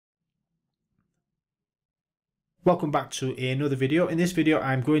Welcome back to another video. In this video,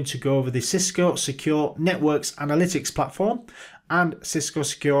 I'm going to go over the Cisco Secure Networks Analytics platform and Cisco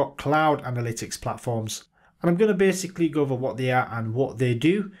Secure Cloud Analytics platforms. And I'm going to basically go over what they are and what they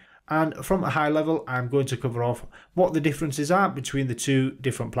do. And from a high level, I'm going to cover off what the differences are between the two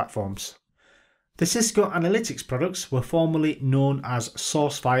different platforms. The Cisco Analytics products were formerly known as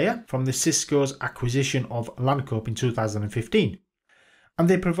SourceFire from the Cisco's acquisition of Landcope in 2015. And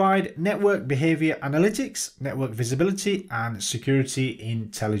they provide network behavior analytics, network visibility, and security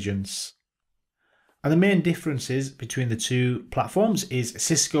intelligence. And the main differences between the two platforms is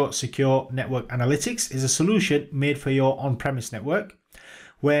Cisco Secure Network Analytics is a solution made for your on-premise network,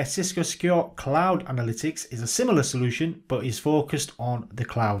 where Cisco Secure Cloud Analytics is a similar solution but is focused on the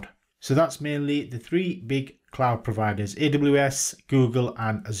cloud. So that's mainly the three big cloud providers, AWS, Google,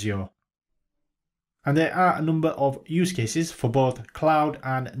 and Azure. And there are a number of use cases for both cloud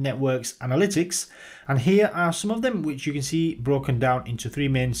and networks analytics. And here are some of them which you can see broken down into three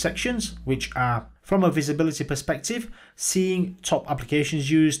main sections, which are from a visibility perspective, seeing top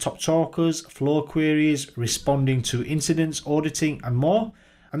applications used, top talkers, flow queries, responding to incidents, auditing, and more.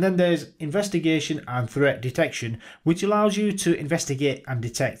 And then there's investigation and threat detection, which allows you to investigate and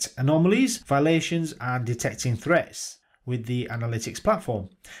detect anomalies, violations, and detecting threats with the analytics platform.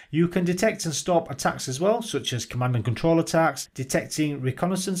 You can detect and stop attacks as well, such as command and control attacks, detecting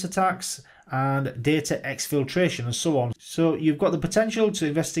reconnaissance attacks, and data exfiltration, and so on. So you've got the potential to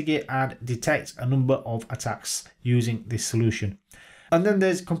investigate and detect a number of attacks using this solution. And then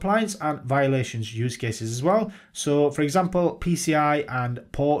there's compliance and violations use cases as well. So for example, PCI and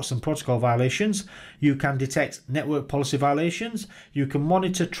ports and protocol violations. You can detect network policy violations. You can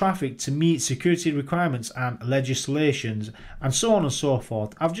monitor traffic to meet security requirements and legislations, and so on and so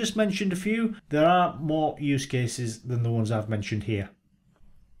forth. I've just mentioned a few. There are more use cases than the ones I've mentioned here.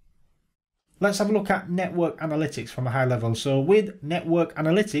 Let's have a look at network analytics from a high level. So with network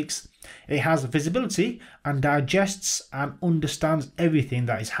analytics, it has visibility and digests and understands everything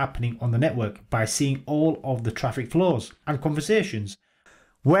that is happening on the network by seeing all of the traffic flows and conversations,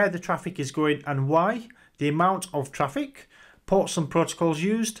 where the traffic is going and why, the amount of traffic, ports and protocols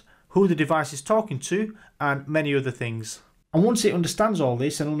used, who the device is talking to, and many other things. And once it understands all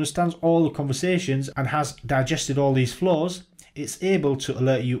this and understands all the conversations and has digested all these flows, it's able to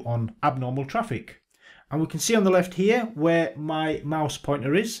alert you on abnormal traffic. And we can see on the left here where my mouse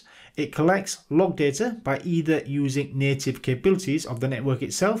pointer is. It collects log data by either using native capabilities of the network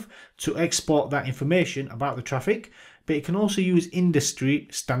itself to export that information about the traffic, but it can also use industry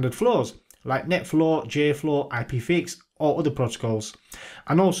standard flows like NetFlow, JFlow, IPFix, or other protocols,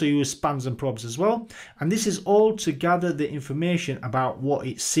 and also use spans and probes as well. And this is all to gather the information about what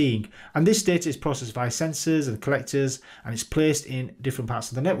it's seeing. And this data is processed by sensors and collectors, and it's placed in different parts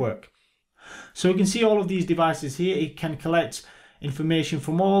of the network. So you can see all of these devices here. It can collect information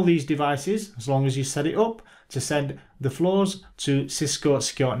from all these devices as long as you set it up to send the flows to Cisco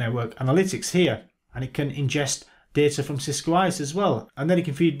Secure Network Analytics here. And it can ingest data from Cisco ICE as well, and then it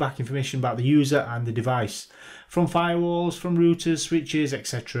can feed back information about the user and the device from firewalls, from routers, switches,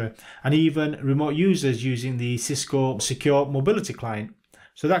 etc., and even remote users using the Cisco Secure Mobility Client.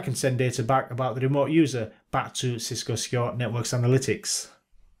 So that can send data back about the remote user back to Cisco Secure Networks Analytics.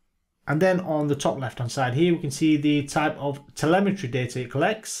 And then on the top left hand side here, we can see the type of telemetry data it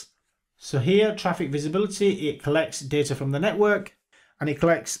collects. So here, traffic visibility, it collects data from the network, and it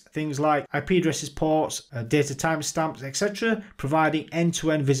collects things like IP addresses, ports, data timestamps, etc., providing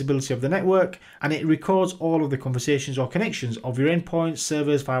end-to-end visibility of the network, and it records all of the conversations or connections of your endpoints,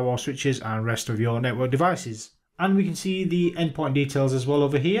 servers, firewall switches, and rest of your network devices. And we can see the endpoint details as well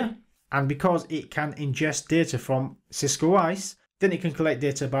over here. And because it can ingest data from Cisco ICE, then it can collect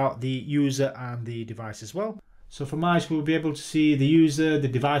data about the user and the device as well. So from ICE, we'll be able to see the user, the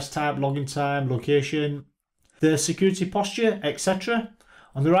device type, login time, location, the security posture, etc.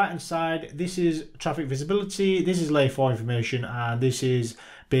 On the right hand side, this is traffic visibility, this is layer 4 information, and this is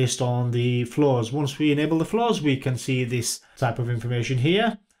based on the flows. Once we enable the flows, we can see this type of information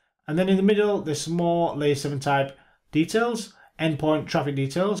here. And then in the middle, there's some more layer 7 type details, endpoint traffic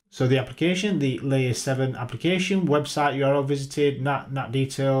details. So the application, the layer 7 application, website URL visited, NAT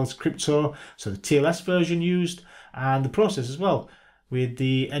details, crypto, so the TLS version used, and the process as well, with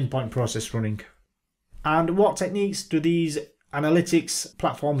the endpoint process running. And what techniques do these analytics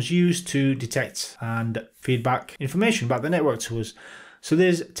platforms use to detect and feedback information about the network to us? So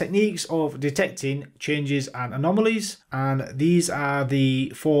there's techniques of detecting changes and anomalies, and these are the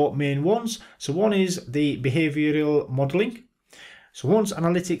four main ones. So one is the behavioral modeling. So once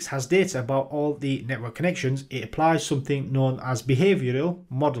analytics has data about all the network connections, it applies something known as behavioral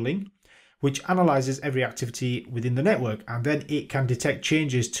modeling, which analyzes every activity within the network, and then it can detect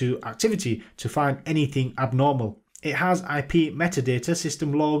changes to activity to find anything abnormal. It has IP metadata,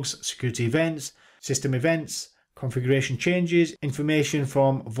 system logs, security events, system events, configuration changes, information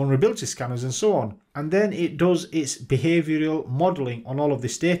from vulnerability scanners and so on. And then it does its behavioral modeling on all of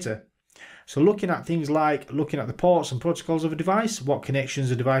this data. So looking at things like looking at the ports and protocols of a device, what connections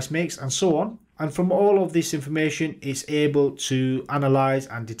a device makes and so on. And from all of this information, it's able to analyze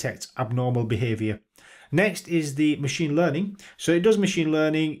and detect abnormal behavior. Next is the machine learning. So it does machine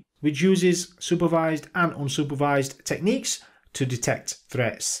learning, which uses supervised and unsupervised techniques to detect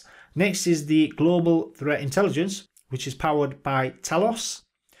threats. Next is the Global Threat Intelligence, which is powered by Talos,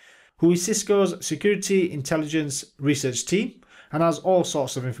 who is Cisco's security intelligence research team and has all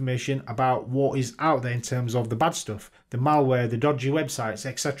sorts of information about what is out there in terms of the bad stuff, the malware, the dodgy websites,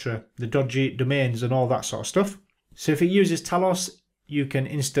 etc., the dodgy domains and all that sort of stuff. So if it uses Talos, you can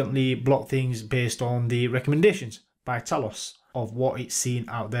instantly block things based on the recommendations by Talos of what it's seen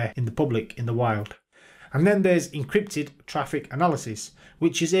out there in the public, in the wild. And then there's encrypted traffic analysis,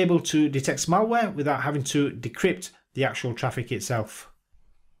 which is able to detect malware without having to decrypt the actual traffic itself.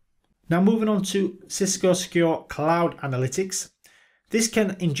 Now moving on to Cisco Secure Cloud Analytics. This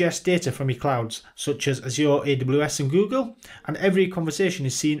can ingest data from your clouds, such as Azure, AWS and Google, and every conversation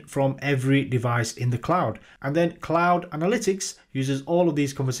is seen from every device in the cloud. And then Cloud Analytics uses all of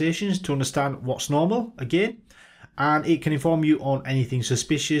these conversations to understand what's normal, again, and it can inform you on anything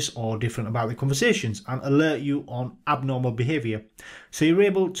suspicious or different about the conversations and alert you on abnormal behavior, so you're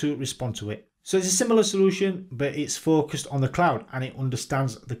able to respond to it. So it's a similar solution, but it's focused on the cloud and it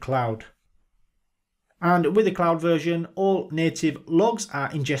understands the cloud. And with the cloud version, all native logs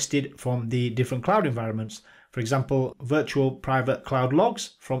are ingested from the different cloud environments. For example, virtual private cloud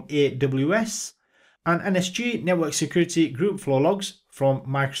logs from AWS and NSG network security group flow logs from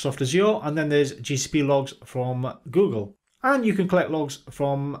Microsoft Azure, and then there's GCP logs from Google. And you can collect logs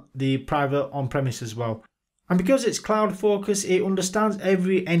from the private on-premise as well. And because it's cloud focused, it understands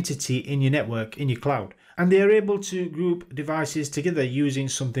every entity in your network, in your cloud. And they are able to group devices together using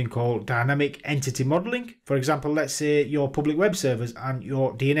something called dynamic entity modeling. For example, let's say your public web servers and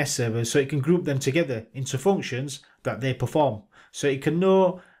your DNS servers, so it can group them together into functions that they perform. So it can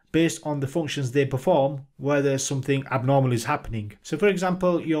know, based on the functions they perform, whether something abnormal is happening. So for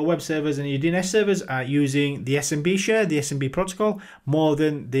example, your web servers and your DNS servers are using the SMB share, the SMB protocol, more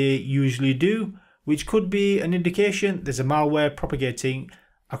than they usually do, which could be an indication there's a malware propagating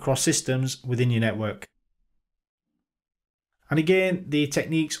across systems within your network. And again, the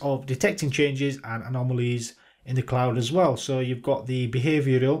techniques of detecting changes and anomalies in the cloud as well. So you've got the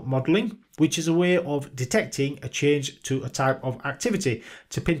behavioral modeling, which is a way of detecting a change to a type of activity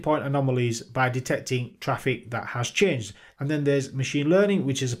to pinpoint anomalies by detecting traffic that has changed. And then there's machine learning,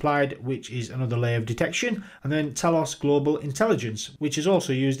 which is applied, which is another layer of detection. And then Talos Global Intelligence, which is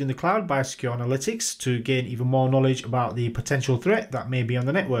also used in the cloud by Secure Analytics to gain even more knowledge about the potential threat that may be on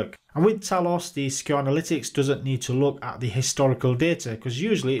the network. And with Talos, the Secure Analytics doesn't need to look at the historical data, because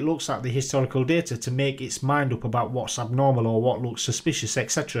usually it looks at the historical data to make its mind up about what's abnormal or what looks suspicious,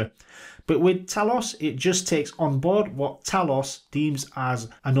 etc. But with Talos, it just takes on board what Talos deems as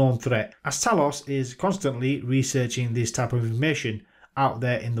a known threat, as Talos is constantly researching this type of information out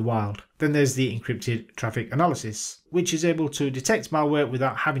there in the wild. Then there's the encrypted traffic analysis, which is able to detect malware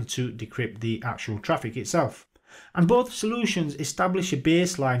without having to decrypt the actual traffic itself. And both solutions establish a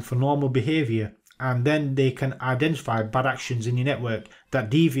baseline for normal behavior, and then they can identify bad actions in your network that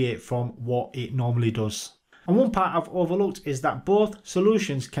deviate from what it normally does. And one part I've overlooked is that both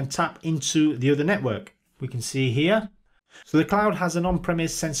solutions can tap into the other network. We can see here. So the cloud has an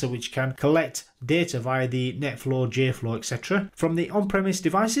on-premise sensor which can collect data via the NetFlow, JFlow, etc. from the on-premise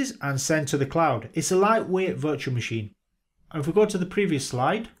devices and send to the cloud. It's a lightweight virtual machine. And if we go to the previous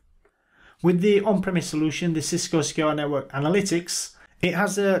slide, with the on-premise solution, the Cisco Secure Network Analytics, it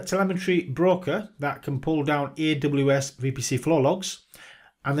has a telemetry broker that can pull down AWS VPC flow logs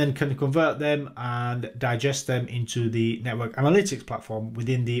and then can convert them and digest them into the network analytics platform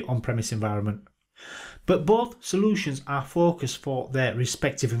within the on-premise environment. But both solutions are focused for their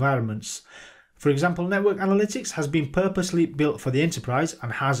respective environments. For example, network analytics has been purposely built for the enterprise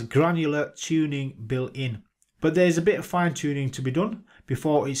and has granular tuning built in. But there's a bit of fine tuning to be done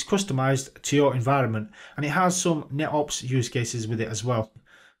before it's customized to your environment, and it has some NetOps use cases with it as well.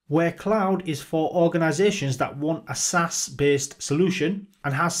 Where cloud is for organizations that want a SaaS-based solution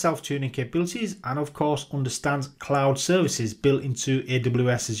and has self-tuning capabilities, and of course understands cloud services built into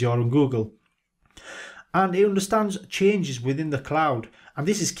AWS, Azure and Google. And it understands changes within the cloud And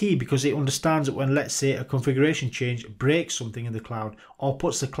this is key because it understands when, let's say, a configuration change breaks something in the cloud or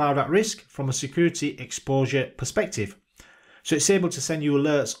puts the cloud at risk from a security exposure perspective. So it's able to send you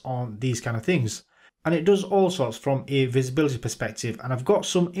alerts on these kind of things. And it does all sorts from a visibility perspective. And I've got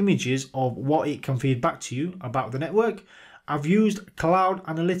some images of what it can feed back to you about the network. I've used Cloud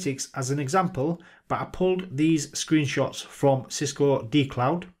Analytics as an example, but I pulled these screenshots from Cisco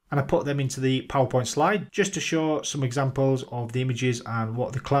dCloud and I put them into the PowerPoint slide just to show some examples of the images and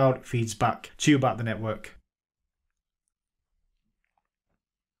what the cloud feeds back to you about the network.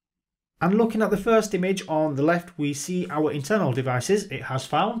 And looking at the first image on the left, we see our internal devices it has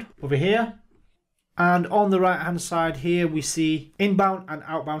found over here. And on the right hand side here, we see inbound and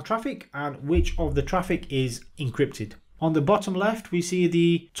outbound traffic and which of the traffic is encrypted. On the bottom left, we see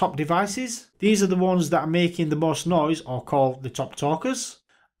the top devices. These are the ones that are making the most noise or called the top talkers.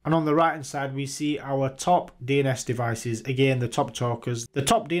 And on the right hand side, we see our top DNS devices. Again, the top talkers. The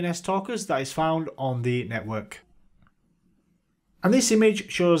top DNS talkers that is found on the network. And this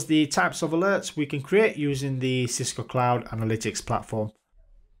image shows the types of alerts we can create using the Cisco Cloud Analytics platform.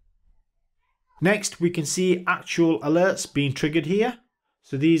 Next, we can see actual alerts being triggered here.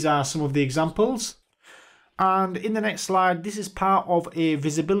 So these are some of the examples. And in the next slide, this is part of a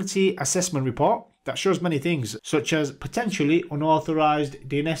visibility assessment report that shows many things, such as potentially unauthorized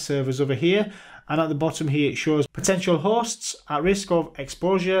DNS servers over here. And at the bottom here, it shows potential hosts at risk of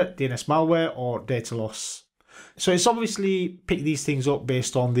exposure, DNS malware, or data loss. So it's obviously picked these things up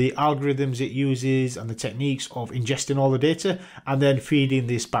based on the algorithms it uses and the techniques of ingesting all the data and then feeding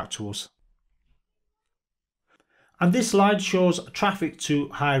this back to us. And this slide shows traffic to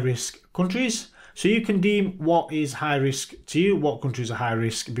high-risk countries. So you can deem what is high risk to you, what countries are high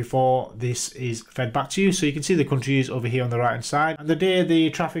risk before this is fed back to you. So you can see the countries over here on the right hand side and the day the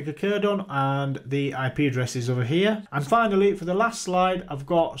traffic occurred on and the IP addresses over here. And finally, for the last slide, I've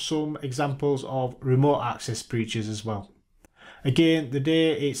got some examples of remote access breaches as well. Again, the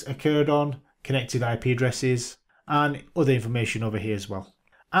day it's occurred on, connected IP addresses and other information over here as well.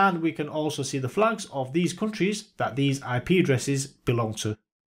 And we can also see the flags of these countries that these IP addresses belong to.